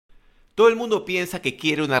Todo el mundo piensa que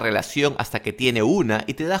quiere una relación hasta que tiene una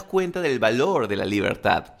y te das cuenta del valor de la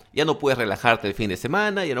libertad. Ya no puedes relajarte el fin de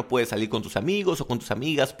semana, ya no puedes salir con tus amigos o con tus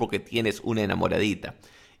amigas porque tienes una enamoradita.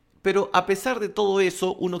 Pero a pesar de todo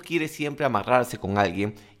eso, uno quiere siempre amarrarse con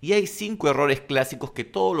alguien y hay 5 errores clásicos que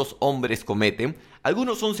todos los hombres cometen.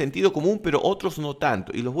 Algunos son sentido común, pero otros no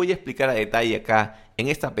tanto, y los voy a explicar a detalle acá en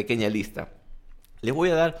esta pequeña lista. Les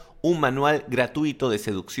voy a dar un manual gratuito de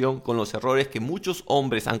seducción con los errores que muchos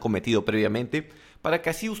hombres han cometido previamente para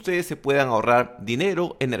que así ustedes se puedan ahorrar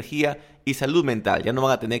dinero, energía y salud mental. Ya no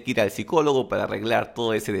van a tener que ir al psicólogo para arreglar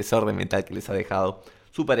todo ese desorden mental que les ha dejado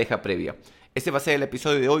su pareja previa. Este va a ser el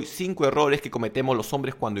episodio de hoy, 5 errores que cometemos los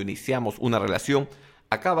hombres cuando iniciamos una relación.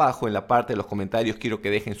 Acá abajo en la parte de los comentarios quiero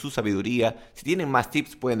que dejen su sabiduría. Si tienen más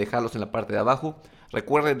tips pueden dejarlos en la parte de abajo.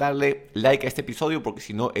 Recuerden darle like a este episodio porque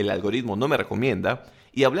si no el algoritmo no me recomienda.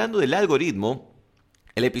 Y hablando del algoritmo,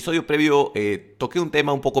 el episodio previo toqué un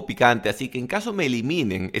tema un poco picante, así que en caso me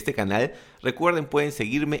eliminen este canal, recuerden pueden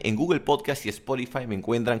seguirme en Google Podcast y Spotify, me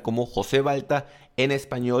encuentran como José Balta en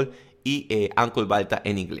español y Uncle Balta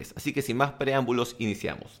en inglés. Así que sin más preámbulos,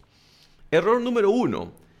 iniciamos. Error número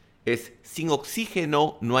 1 es: sin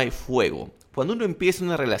oxígeno no hay fuego. Cuando uno empieza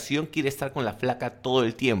una relación quiere estar con la flaca todo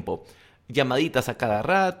el tiempo. Llamaditas a cada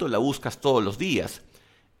rato, la buscas todos los días.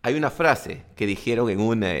 Hay una frase que dijeron en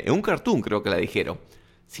un cartoon, creo que la dijeron: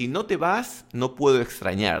 si no te vas, no puedo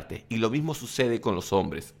extrañarte. Y lo mismo sucede con los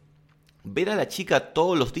hombres. Ver a la chica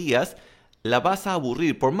todos los días, la vas a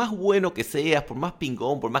aburrir. Por más bueno que seas, por más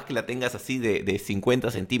pingón, por más que la tengas así de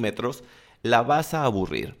 50 centímetros, la vas a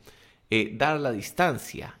aburrir. Dar la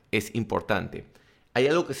distancia es importante. Hay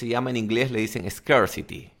algo que se llama en inglés, le dicen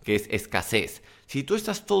scarcity, que es escasez. Si tú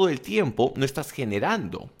estás todo el tiempo, no estás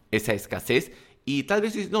generando esa escasez y tal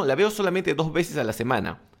vez dices, no, la veo solamente 2 veces a la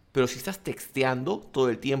semana. Pero si estás texteando todo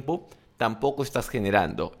el tiempo, tampoco estás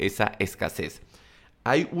generando esa escasez.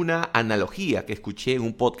 Hay una analogía que escuché en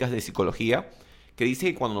un podcast de psicología que dice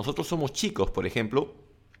que cuando nosotros somos chicos, por ejemplo,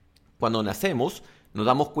 cuando nacemos, nos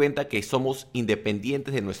damos cuenta que somos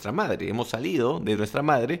independientes de nuestra madre. Hemos salido de nuestra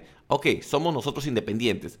madre, ok, somos nosotros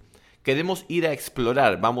independientes. Queremos ir a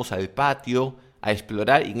explorar, vamos al patio a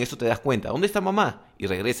explorar y en eso te das cuenta, ¿dónde está mamá? Y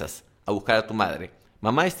regresas a buscar a tu madre.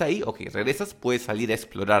 Mamá está ahí, ok, regresas, puedes salir a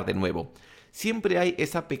explorar de nuevo. Siempre hay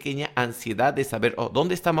esa pequeña ansiedad de saber, oh,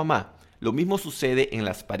 ¿dónde está mamá? Lo mismo sucede en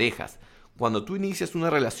las parejas. Cuando tú inicias una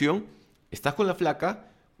relación, estás con la flaca,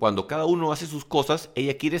 cuando cada uno hace sus cosas,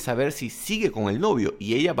 ella quiere saber si sigue con el novio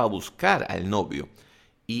y ella va a buscar al novio.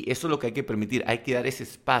 Y eso es lo que hay que permitir, hay que dar ese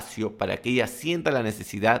espacio para que ella sienta la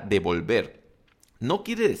necesidad de volver. No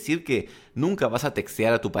quiere decir que nunca vas a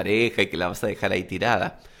textear a tu pareja y que la vas a dejar ahí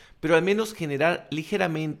tirada, pero al menos generar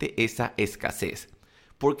ligeramente esa escasez.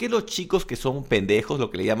 ¿Por qué los chicos que son pendejos,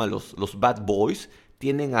 lo que le llaman los bad boys,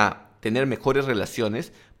 tienden a tener mejores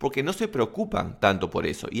relaciones? Porque no se preocupan tanto por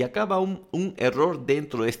eso. Y acá va un error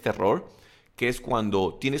dentro de este error, que es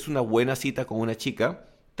cuando tienes una buena cita con una chica,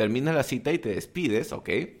 terminas la cita y te despides, ¿ok?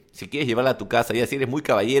 Si quieres llevarla a tu casa, ya si eres muy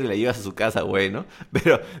caballero y la llevas a su casa, bueno.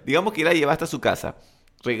 Pero digamos que la llevaste a su casa,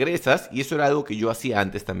 regresas, y eso era algo que yo hacía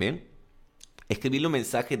antes también, escribirle un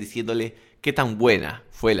mensaje diciéndole qué tan buena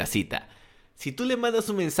fue la cita. Si tú le mandas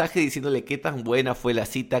un mensaje diciéndole qué tan buena fue la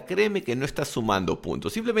cita, créeme que no estás sumando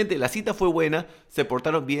puntos. Simplemente la cita fue buena, se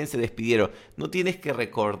portaron bien, se despidieron. No tienes que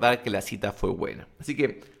recordar que la cita fue buena. Así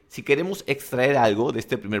que si queremos extraer algo de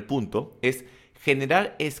este primer punto, es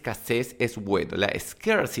generar escasez es bueno. La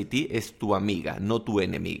scarcity es tu amiga, no tu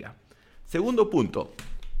enemiga. Segundo punto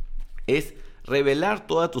es revelar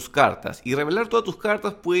todas tus cartas. Y revelar todas tus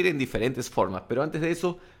cartas puede ir en diferentes formas. Pero antes de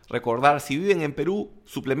eso, recordar, si viven en Perú,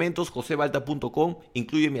 suplementos josebalta.com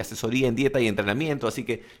incluye mi asesoría en dieta y entrenamiento. Así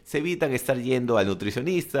que se evitan estar yendo al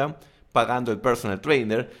nutricionista, pagando el personal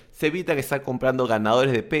trainer. Se evitan estar comprando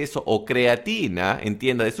ganadores de peso o creatina en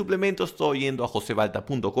tiendas de suplementos. Todo yendo a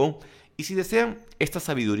josebalta.com. Y si desean esta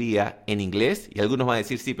sabiduría en inglés, y algunos van a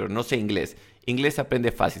decir, sí, pero no sé inglés. Inglés se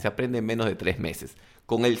aprende fácil, se aprende en menos de 3 meses,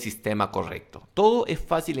 con el sistema correcto. Todo es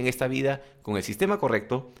fácil en esta vida con el sistema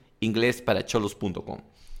correcto, inglesparacholos.com.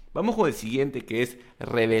 Vamos con el siguiente, que es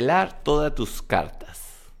revelar todas tus cartas.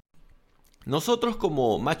 Nosotros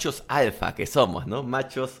como machos alfa que somos, ¿no?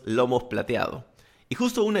 Machos lomos plateados. Y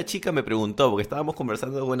justo una chica me preguntó, porque estábamos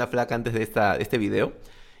conversando con una flaca antes de este video,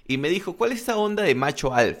 y me dijo, ¿cuál es esa onda de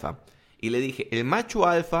macho alfa? Y le dije, el macho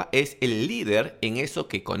alfa es el líder en eso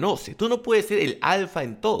que conoce. Tú no puedes ser el alfa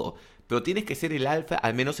en todo, pero tienes que ser el alfa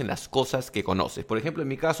al menos en las cosas que conoces. Por ejemplo, en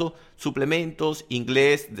mi caso, suplementos,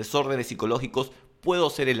 inglés, desórdenes psicológicos,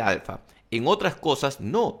 puedo ser el alfa. En otras cosas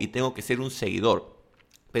no, y tengo que ser un seguidor.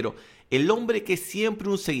 Pero El hombre que es siempre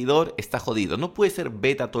un seguidor está jodido. No puede ser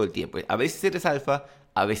beta todo el tiempo. A veces eres alfa,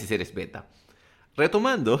 a veces eres beta.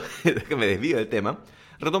 Retomando, que me desvío del tema,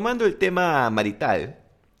 retomando el tema marital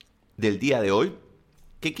del día de hoy,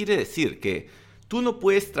 ¿qué quiere decir? Que tú no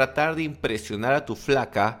puedes tratar de impresionar a tu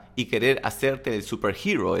flaca y querer hacerte el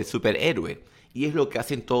superhero, el superhéroe. Y es lo que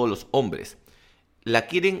hacen todos los hombres. La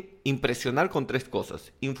quieren impresionar con 3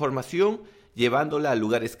 cosas. Información, llevándola a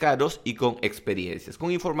lugares caros y con experiencias.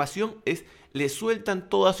 Con información le sueltan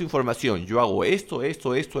toda su información. Yo hago esto,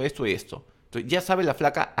 esto, esto, esto y esto. Entonces ya sabe la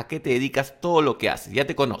flaca a qué te dedicas, todo lo que haces, ya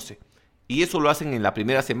te conoce. Y eso lo hacen en la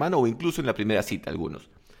primera semana o incluso en la primera cita algunos.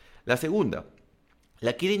 La segunda,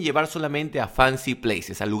 la quieren llevar solamente a fancy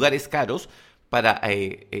places, a lugares caros para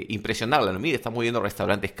impresionarla. ¿No? Mira, estamos yendo a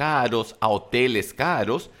restaurantes caros, a hoteles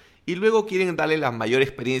caros y luego quieren darle la mayor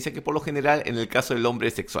experiencia que por lo general en el caso del hombre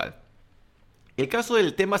es sexual. El caso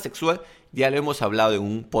del tema sexual ya lo hemos hablado en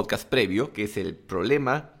un podcast previo, que es el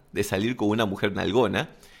problema de salir con una mujer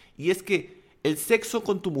nalgona, y es que el sexo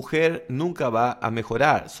con tu mujer nunca va a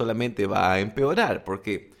mejorar, solamente va a empeorar,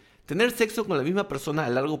 porque tener sexo con la misma persona a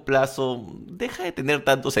largo plazo deja de tener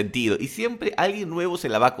tanto sentido y siempre alguien nuevo se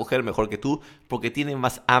la va a coger mejor que tú porque tiene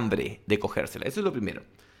más hambre de cogérsela. Eso es lo primero.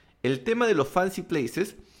 El tema de los fancy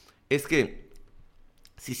places es que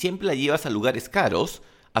si siempre la llevas a lugares caros,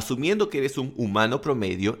 asumiendo que eres un humano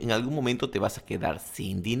promedio, en algún momento te vas a quedar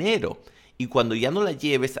sin dinero. Y cuando ya no la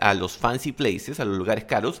lleves a los fancy places, a los lugares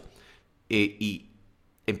caros, y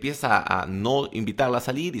empiezas a no invitarla a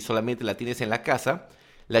salir y solamente la tienes en la casa,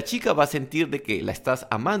 la chica va a sentir de que la estás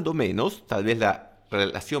amando menos, tal vez la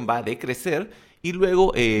relación va a decrecer y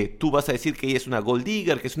luego tú vas a decir que ella es una gold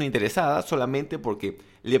digger, que es una interesada, solamente porque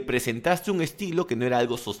le presentaste un estilo que no era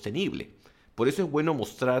algo sostenible. Por eso es bueno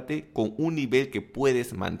mostrarte con un nivel que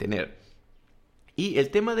puedes mantener. Y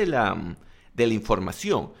el tema de la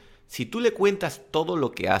información. Si tú le cuentas todo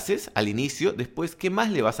lo que haces al inicio, después, ¿qué más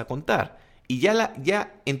le vas a contar? Y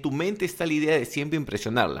ya en tu mente está la idea de siempre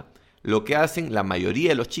impresionarla. Lo que hacen la mayoría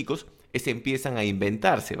de los chicos es empiezan a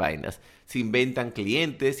inventarse vainas. Se inventan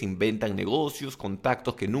clientes, se inventan negocios,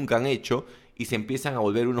 contactos que nunca han hecho y se empiezan a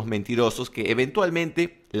volver unos mentirosos que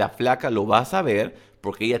eventualmente la flaca lo va a saber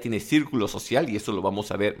porque ella tiene círculo social y eso lo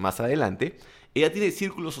vamos a ver más adelante. Ella tiene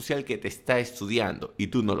círculo social que te está estudiando y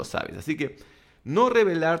tú no lo sabes. Así que no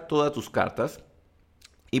revelar todas tus cartas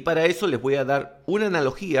y para eso les voy a dar una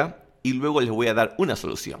analogía y luego les voy a dar una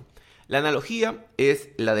solución. La analogía es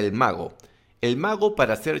la del mago. El mago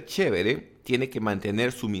para ser chévere tiene que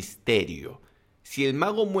mantener su misterio. Si el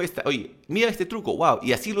mago muestra, oye, mira este truco, wow,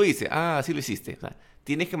 y así lo hice, así lo hiciste. O sea,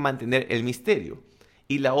 tienes que mantener el misterio.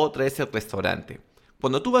 Y la otra es el restaurante.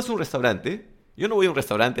 Cuando tú vas a un restaurante, yo no voy a un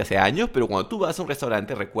restaurante hace años, pero cuando tú vas a un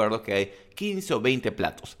restaurante recuerdo que hay 15 o 20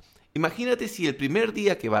 platos. Imagínate si el primer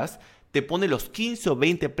día que vas te pone los 15 o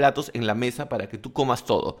 20 platos en la mesa para que tú comas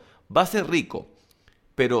todo. Va a ser rico.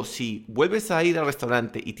 Pero si vuelves a ir al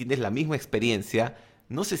restaurante y tienes la misma experiencia,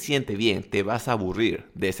 no se siente bien, te vas a aburrir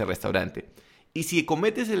de ese restaurante. Y si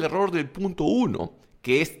cometes el error del punto 1,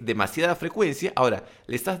 que es demasiada frecuencia, ahora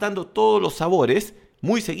le estás dando todos los sabores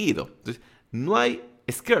muy seguido. Entonces, no hay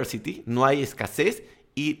scarcity, no hay escasez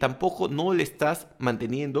y tampoco no le estás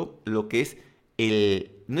manteniendo lo que es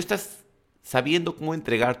no estás sabiendo cómo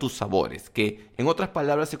entregar tus sabores, que en otras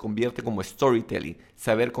palabras se convierte como storytelling,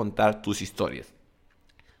 saber contar tus historias.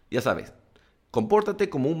 Ya sabes, compórtate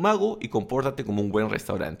como un mago y compórtate como un buen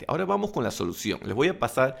restaurante. Ahora vamos con la solución. Les voy a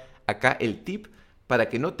pasar acá el tip para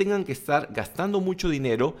que no tengan que estar gastando mucho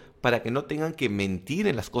dinero, para que no tengan que mentir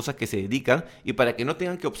en las cosas que se dedican y para que no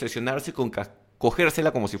tengan que obsesionarse con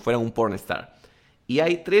cogérsela como si fueran un pornstar. Y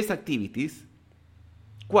hay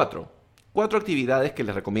 4 actividades que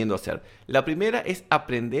les recomiendo hacer. La primera es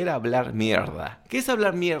aprender a hablar mierda. ¿Qué es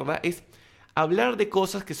hablar mierda? Es hablar de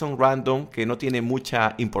cosas que son random, que no tienen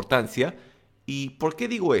mucha importancia. ¿Y por qué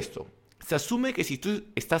digo esto? Se asume que si tú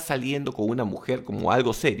estás saliendo con una mujer como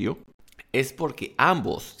algo serio, es porque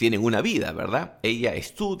ambos tienen una vida, ¿verdad? Ella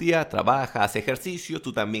estudia, trabaja, hace ejercicio,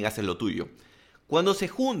 tú también haces lo tuyo. Cuando se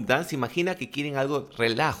juntan, se imagina que quieren algo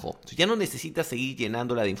relajo. Ya no necesitas seguir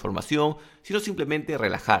llenándola de información, sino simplemente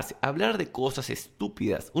relajarse. Hablar de cosas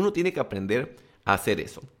estúpidas. Uno tiene que aprender a hacer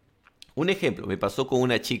eso. Un ejemplo, me pasó con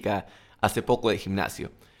una chica hace poco de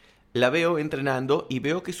gimnasio. La veo entrenando y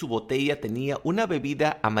veo que su botella tenía una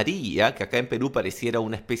bebida amarilla, que acá en Perú pareciera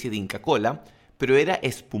una especie de Inca Kola, pero era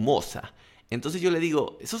espumosa. Entonces yo le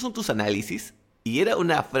digo, ¿esos son tus análisis? Y era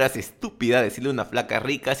una frase estúpida decirle a una flaca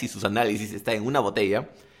rica si sus análisis están en una botella.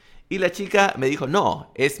 Y la chica me dijo,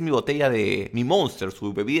 no, es mi botella de mi Monster,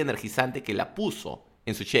 su bebida energizante que la puso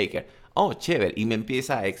en su shaker. Oh, chévere. Y me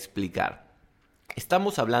empieza a explicar.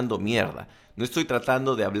 Estamos hablando mierda. No estoy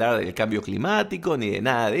tratando de hablar del cambio climático ni de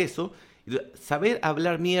nada de eso. Saber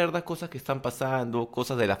hablar mierda, cosas que están pasando,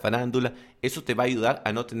 cosas de la farándula, eso te va a ayudar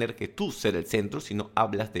a no tener que tú ser el centro, sino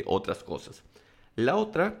hablas de otras cosas. La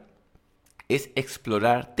otra es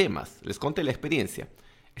explorar temas. Les conté la experiencia.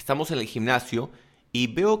 Estamos en el gimnasio y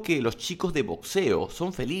veo que los chicos de boxeo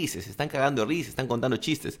son felices, están cagando de risa, están contando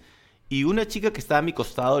chistes. Y una chica que está a mi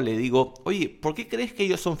costado le digo, oye, ¿por qué crees que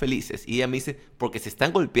ellos son felices? Y ella me dice, porque se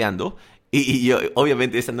están golpeando. Y yo,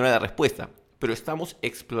 obviamente esa no era la respuesta. Pero estamos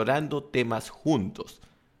explorando temas juntos.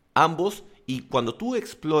 Ambos, y cuando tú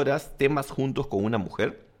exploras temas juntos con una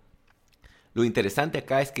mujer, lo interesante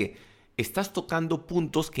acá es que estás tocando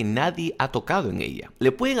puntos que nadie ha tocado en ella.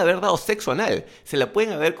 Le pueden haber dado sexo anal, se la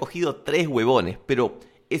pueden haber cogido 3 huevones, pero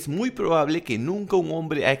es muy probable que nunca un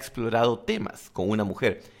hombre ha explorado temas con una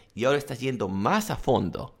mujer y ahora estás yendo más a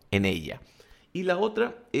fondo en ella. Y la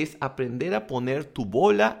otra es aprender a poner tu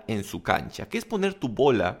bola en su cancha. ¿Qué es poner tu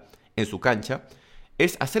bola en su cancha?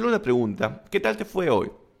 Es hacerle una pregunta, ¿qué tal te fue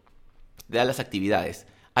hoy? De las actividades.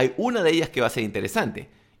 Hay una de ellas que va a ser interesante.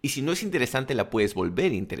 Y si no es interesante, la puedes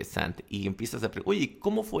volver interesante. Y empiezas a preguntar, oye,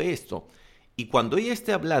 ¿cómo fue esto? Y cuando ella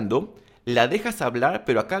esté hablando, la dejas hablar,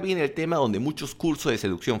 pero acá viene el tema donde muchos cursos de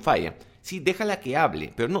seducción fallan. Sí, déjala que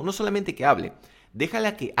hable, pero no solamente que hable.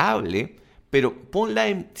 Déjala que hable, pero ponla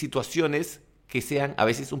en situaciones que sean a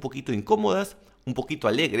veces un poquito incómodas, un poquito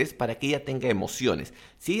alegres, para que ella tenga emociones.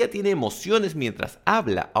 Si ella tiene emociones mientras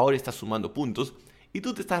habla, ahora está sumando puntos, y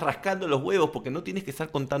tú te estás rascando los huevos porque no tienes que estar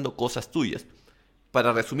contando cosas tuyas.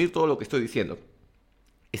 Para resumir todo lo que estoy diciendo,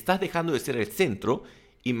 estás dejando de ser el centro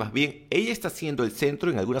y más bien ella está siendo el centro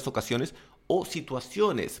en algunas ocasiones o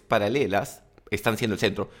situaciones paralelas están siendo el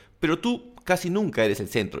centro, pero tú casi nunca eres el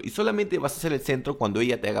centro y solamente vas a ser el centro cuando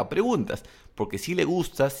ella te haga preguntas, porque si le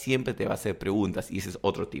gustas siempre te va a hacer preguntas y ese es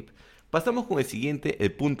otro tip. Pasamos con el siguiente,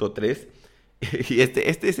 el punto 3, y este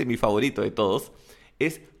es mi favorito de todos,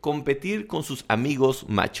 es competir con sus amigos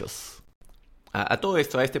machos. A todo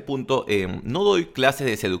esto, a este punto, no doy clases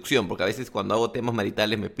de seducción, porque a veces cuando hago temas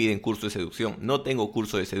maritales me piden curso de seducción. No tengo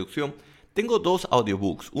curso de seducción. Tengo 2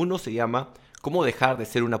 audiobooks. Uno se llama Cómo dejar de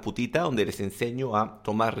ser una putita, donde les enseño a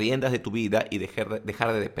tomar riendas de tu vida y dejar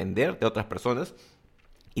de depender de otras personas.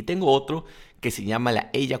 Y tengo otro que se llama La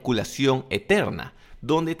eyaculación eterna,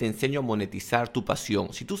 donde te enseño a monetizar tu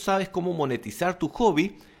pasión. Si tú sabes cómo monetizar tu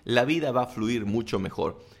hobby, la vida va a fluir mucho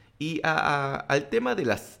mejor. Y al tema de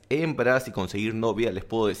las hembras y conseguir novia, les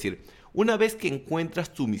puedo decir, una vez que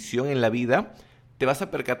encuentras tu misión en la vida, te vas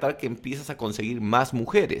a percatar que empiezas a conseguir más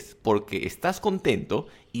mujeres, porque estás contento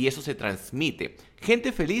y eso se transmite.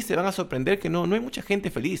 Gente feliz, se van a sorprender que no hay mucha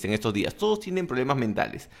gente feliz en estos días, todos tienen problemas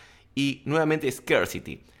mentales. Y nuevamente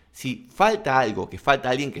scarcity. Si falta algo, que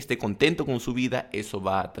falta alguien que esté contento con su vida, eso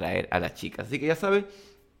va a atraer a las chicas. Así que ya saben,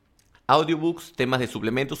 audiobooks, temas de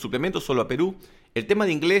suplementos solo a Perú. El tema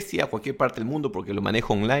de inglés y a cualquier parte del mundo porque lo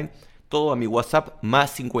manejo online. Todo a mi WhatsApp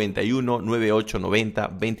más 51 98 90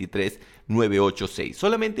 23 986.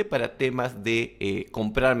 Solamente para temas de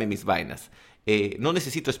comprarme mis vainas. No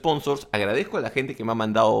necesito sponsors. Agradezco a la gente que me ha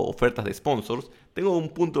mandado ofertas de sponsors. Tengo un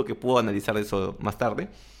punto que puedo analizar eso más tarde.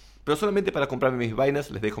 Pero solamente para comprarme mis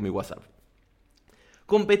vainas les dejo mi WhatsApp.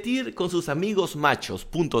 Competir con sus amigos machos.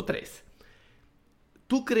 Punto 3.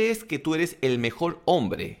 Tú crees que tú eres el mejor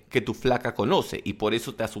hombre que tu flaca conoce y por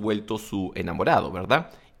eso te has vuelto su enamorado,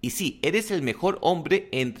 ¿verdad? Y sí, eres el mejor hombre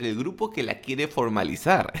entre el grupo que la quiere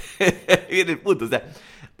formalizar. Viene el punto, o sea,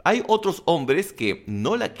 hay otros hombres que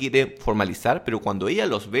no la quieren formalizar, pero cuando ella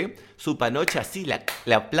los ve, su panocha así,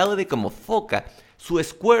 la aplaude como foca, su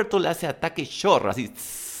escuerto le hace ataque chorro, así,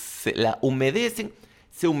 la humedecen.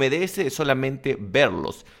 Se humedece de solamente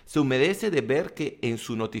verlos. Se humedece de ver que en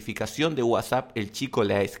su notificación de WhatsApp el chico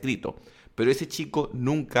le ha escrito. Pero ese chico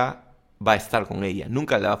nunca va a estar con ella,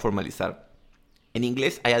 nunca la va a formalizar. En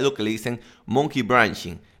inglés hay algo que le dicen monkey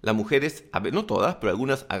branching. Las mujeres, a ver, no todas, pero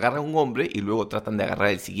algunas agarran a un hombre y luego tratan de agarrar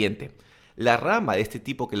el siguiente. La rama de este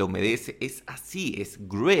tipo que la humedece es así, es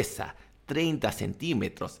gruesa, 30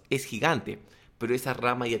 centímetros, es gigante. Pero esa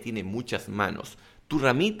rama ya tiene muchas manos. Tu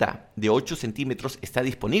ramita de 8 centímetros está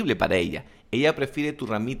disponible para ella. Ella prefiere tu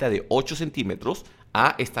ramita de 8 centímetros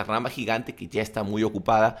a esta rama gigante que ya está muy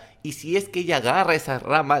ocupada. Y si es que ella agarra esa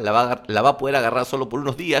rama, la va a poder agarrar solo por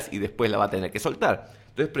unos días y después la va a tener que soltar.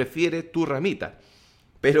 Entonces prefiere tu ramita.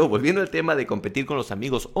 Pero volviendo al tema de competir con los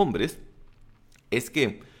amigos hombres, es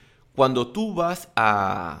que cuando tú vas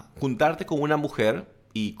a juntarte con una mujer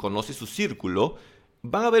y conoces su círculo,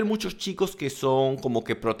 van a haber muchos chicos que son como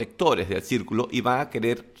que protectores del círculo y van a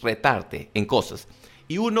querer retarte en cosas.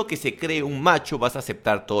 Y uno que se cree un macho vas a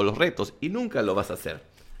aceptar todos los retos y nunca lo vas a hacer.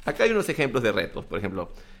 Acá hay unos ejemplos de retos, por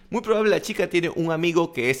ejemplo. Muy probable la chica tiene un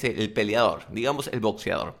amigo que es el peleador, digamos el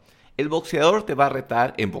boxeador. El boxeador te va a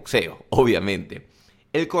retar en boxeo, obviamente.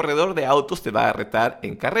 El corredor de autos te va a retar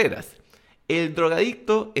en carreras. El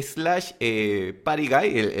drogadicto slash party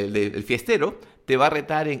guy, el fiestero, te va a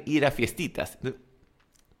retar en ir a fiestitas.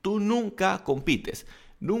 Tú nunca compites,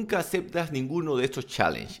 nunca aceptas ninguno de estos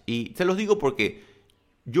challenges. Y se los digo porque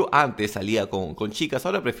yo antes salía con chicas,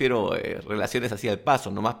 ahora prefiero relaciones así al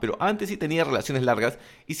paso nomás, pero antes sí tenía relaciones largas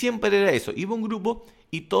y siempre era eso. Iba a un grupo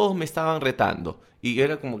y todos me estaban retando. Y yo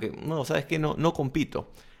era como que, no, ¿sabes qué? No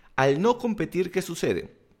compito. Al no competir, ¿qué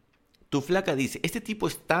sucede? Tu flaca dice, este tipo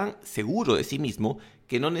es tan seguro de sí mismo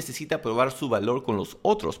que no necesita probar su valor con los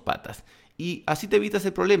otros patas. Y así te evitas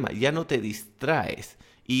el problema, ya no te distraes.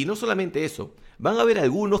 Y no solamente eso, van a haber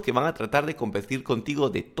algunos que van a tratar de competir contigo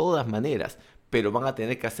de todas maneras, pero van a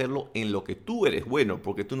tener que hacerlo en lo que tú eres bueno,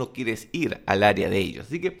 porque tú no quieres ir al área de ellos.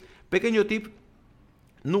 Así que, pequeño tip,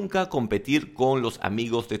 nunca competir con los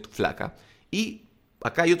amigos de tu flaca. Y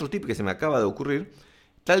acá hay otro tip que se me acaba de ocurrir.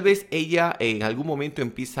 Tal vez ella en algún momento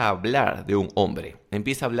empieza a hablar de un hombre,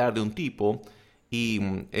 empieza a hablar de un tipo y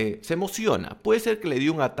se emociona. Puede ser que le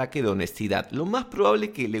dio un ataque de honestidad. Lo más probable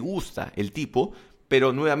es que le gusta el tipo,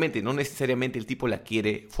 pero nuevamente no necesariamente el tipo la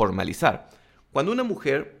quiere formalizar. Cuando una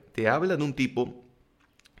mujer te habla de un tipo,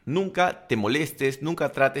 nunca te molestes,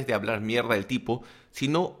 nunca trates de hablar mierda del tipo,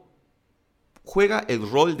 sino juega el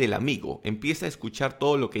rol del amigo, empieza a escuchar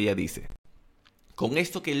todo lo que ella dice. Con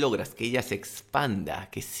esto que logras que ella se expanda,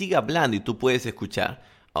 que siga hablando y tú puedes escuchar.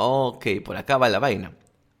 Ok, por acá va la vaina.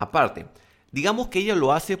 Aparte, digamos que ella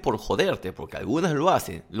lo hace por joderte, porque algunas lo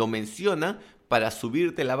hacen. Lo menciona para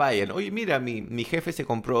subirte la valla. Oye, mira, mi jefe se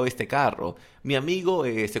compró este carro. Mi amigo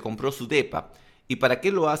se compró su depa. ¿Y para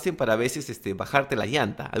qué lo hacen? Para a veces bajarte la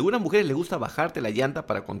llanta. A algunas mujeres les gusta bajarte la llanta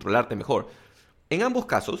para controlarte mejor. En ambos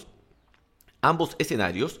casos, ambos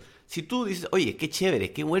escenarios, si tú dices, oye, qué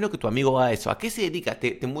chévere, qué bueno que tu amigo haga eso, ¿a qué se dedica?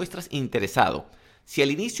 Te muestras interesado. Si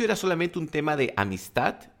al inicio era solamente un tema de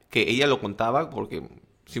amistad, que ella lo contaba porque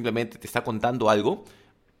simplemente te está contando algo,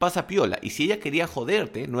 pasa piola. Y si ella quería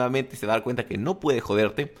joderte, nuevamente se va a dar cuenta que no puede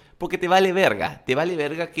joderte porque te vale verga. Te vale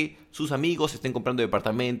verga que sus amigos estén comprando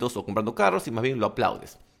departamentos o comprando carros y más bien lo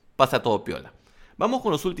aplaudes. Pasa todo piola. Vamos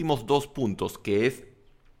con los últimos 2 puntos, que es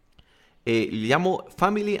le llamo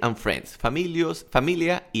family and friends,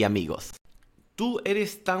 familia y amigos. Tú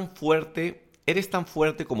eres tan fuerte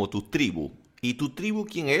como tu tribu. ¿Y tu tribu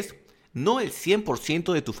quién es? No el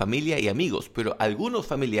 100% de tu familia y amigos, pero algunos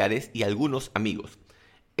familiares y algunos amigos.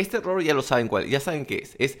 Este error ya lo saben cuál, ya saben qué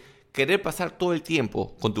es querer pasar todo el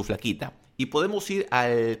tiempo con tu flaquita. Y podemos ir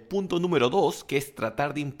al punto número 2, que es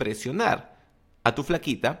tratar de impresionar a tu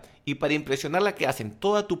flaquita, y para impresionarla, ¿qué hacen?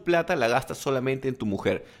 Toda tu plata la gastas solamente en tu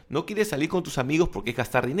mujer. No quieres salir con tus amigos porque es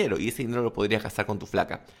gastar dinero y ese dinero lo podrías gastar con tu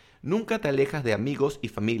flaca. Nunca te alejas de amigos y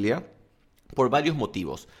familia por varios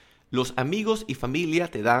motivos. Los amigos y familia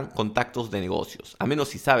te dan contactos de negocios, a menos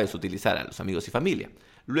si sabes utilizar a los amigos y familia.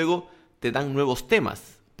 Luego te dan nuevos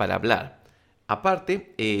temas para hablar.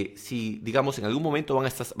 Aparte, si digamos en algún momento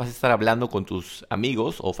vas a estar hablando con tus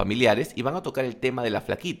amigos o familiares y van a tocar el tema de la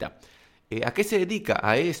flaquita. ¿A qué se dedica?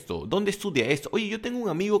 A esto. ¿Dónde estudia esto? Oye, yo tengo un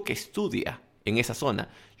amigo que estudia en esa zona.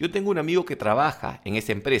 Yo tengo un amigo que trabaja en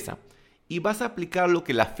esa empresa. Y vas a aplicar lo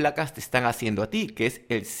que las flacas te están haciendo a ti, que es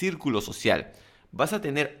el círculo social. Vas a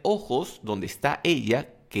tener ojos donde está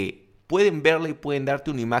ella que pueden verla y pueden darte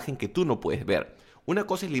una imagen que tú no puedes ver. Una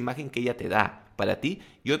cosa es la imagen que ella te da para ti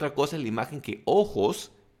y otra cosa es la imagen que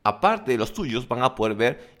ojos, aparte de los tuyos, van a poder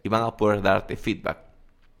ver y van a poder darte feedback.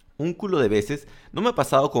 Un culo de veces, no me ha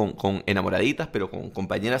pasado con enamoraditas, pero con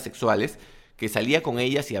compañeras sexuales, que salía con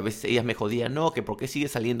ellas y a veces ellas me jodían, no, que por qué sigue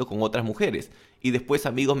saliendo con otras mujeres. Y después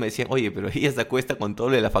amigos me decían, oye, pero ella se acuesta con todo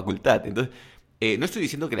lo de la facultad. Entonces, no estoy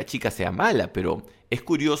diciendo que la chica sea mala, pero es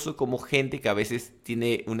curioso como gente que a veces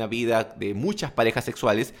tiene una vida de muchas parejas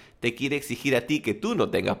sexuales, te quiere exigir a ti que tú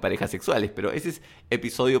no tengas parejas sexuales, pero ese es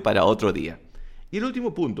episodio para otro día. Y el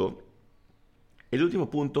último punto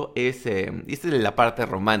es, y esta es la parte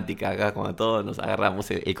romántica, acá cuando todos nos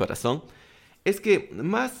agarramos el corazón, es que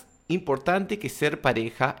más importante que ser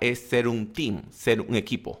pareja es ser un team, ser un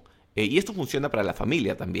equipo. Y esto funciona para la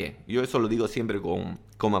familia también. Yo eso lo digo siempre con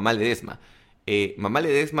Mamá Ledesma. Mamá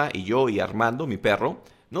Ledesma y yo y Armando, mi perro,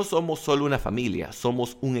 no somos solo una familia,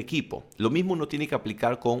 somos un equipo. Lo mismo uno tiene que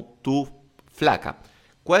aplicar con tu flaca.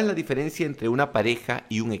 ¿Cuál es la diferencia entre una pareja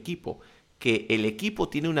y un equipo? Que el equipo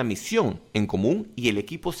tiene una misión en común y el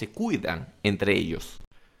equipo se cuidan entre ellos.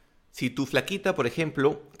 Si tu flaquita, por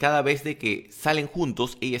ejemplo, cada vez de que salen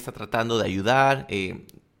juntos, ella está tratando de ayudar,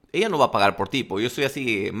 ella no va a pagar por ti, porque yo soy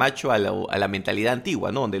así macho a la mentalidad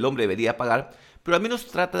antigua, ¿no? Donde el hombre debería pagar, pero al menos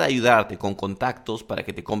trata de ayudarte con contactos para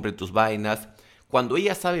que te compren tus vainas. Cuando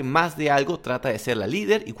ella sabe más de algo, trata de ser la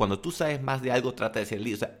líder, y cuando tú sabes más de algo, trata de ser el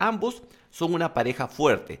líder. O sea, ambos son una pareja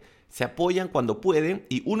fuerte. Se apoyan cuando pueden,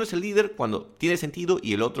 y uno es el líder cuando tiene sentido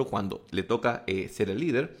y el otro cuando le toca ser el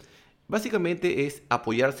líder. Básicamente es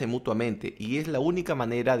apoyarse mutuamente, y es la única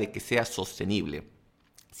manera de que sea sostenible.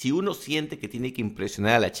 Si uno siente que tiene que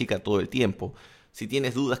impresionar a la chica todo el tiempo, si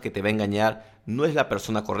tienes dudas que te va a engañar, no es la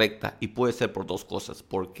persona correcta, y puede ser por dos cosas: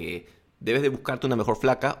 porque debes de buscarte una mejor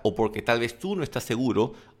flaca, o porque tal vez tú no estás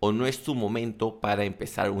seguro o no es tu momento para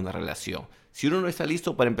empezar una relación. Si uno no está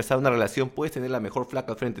listo para empezar una relación, puedes tener la mejor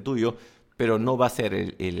flaca al frente tuyo, pero no va a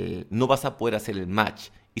ser no vas a poder hacer el match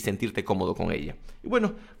y sentirte cómodo con ella. Y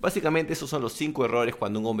bueno, básicamente esos son los 5 errores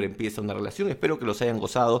cuando un hombre empieza una relación. Espero que los hayan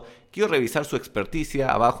gozado. Quiero revisar su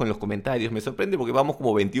experticia abajo en los comentarios. Me sorprende porque vamos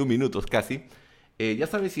como 21 minutos casi. Ya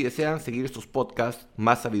saben, si desean seguir estos podcasts,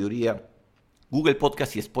 más sabiduría, Google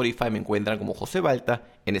Podcast y Spotify me encuentran como José Balta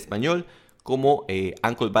en español, como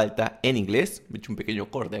Uncle Balta en inglés. Me he hecho un pequeño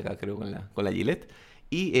corte acá, creo, con la Gillette.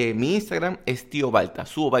 Y mi Instagram es Tío Balta.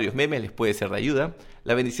 Subo varios memes, les puede ser de ayuda.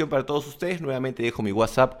 La bendición para todos ustedes. Nuevamente dejo mi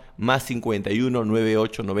WhatsApp más 51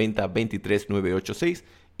 98 90 23 986.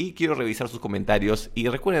 Y quiero revisar sus comentarios. Y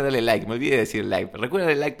recuerden darle like. Me olvidé de decir like. Recuerden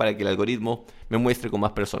darle like para que el algoritmo me muestre con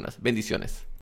más personas. Bendiciones.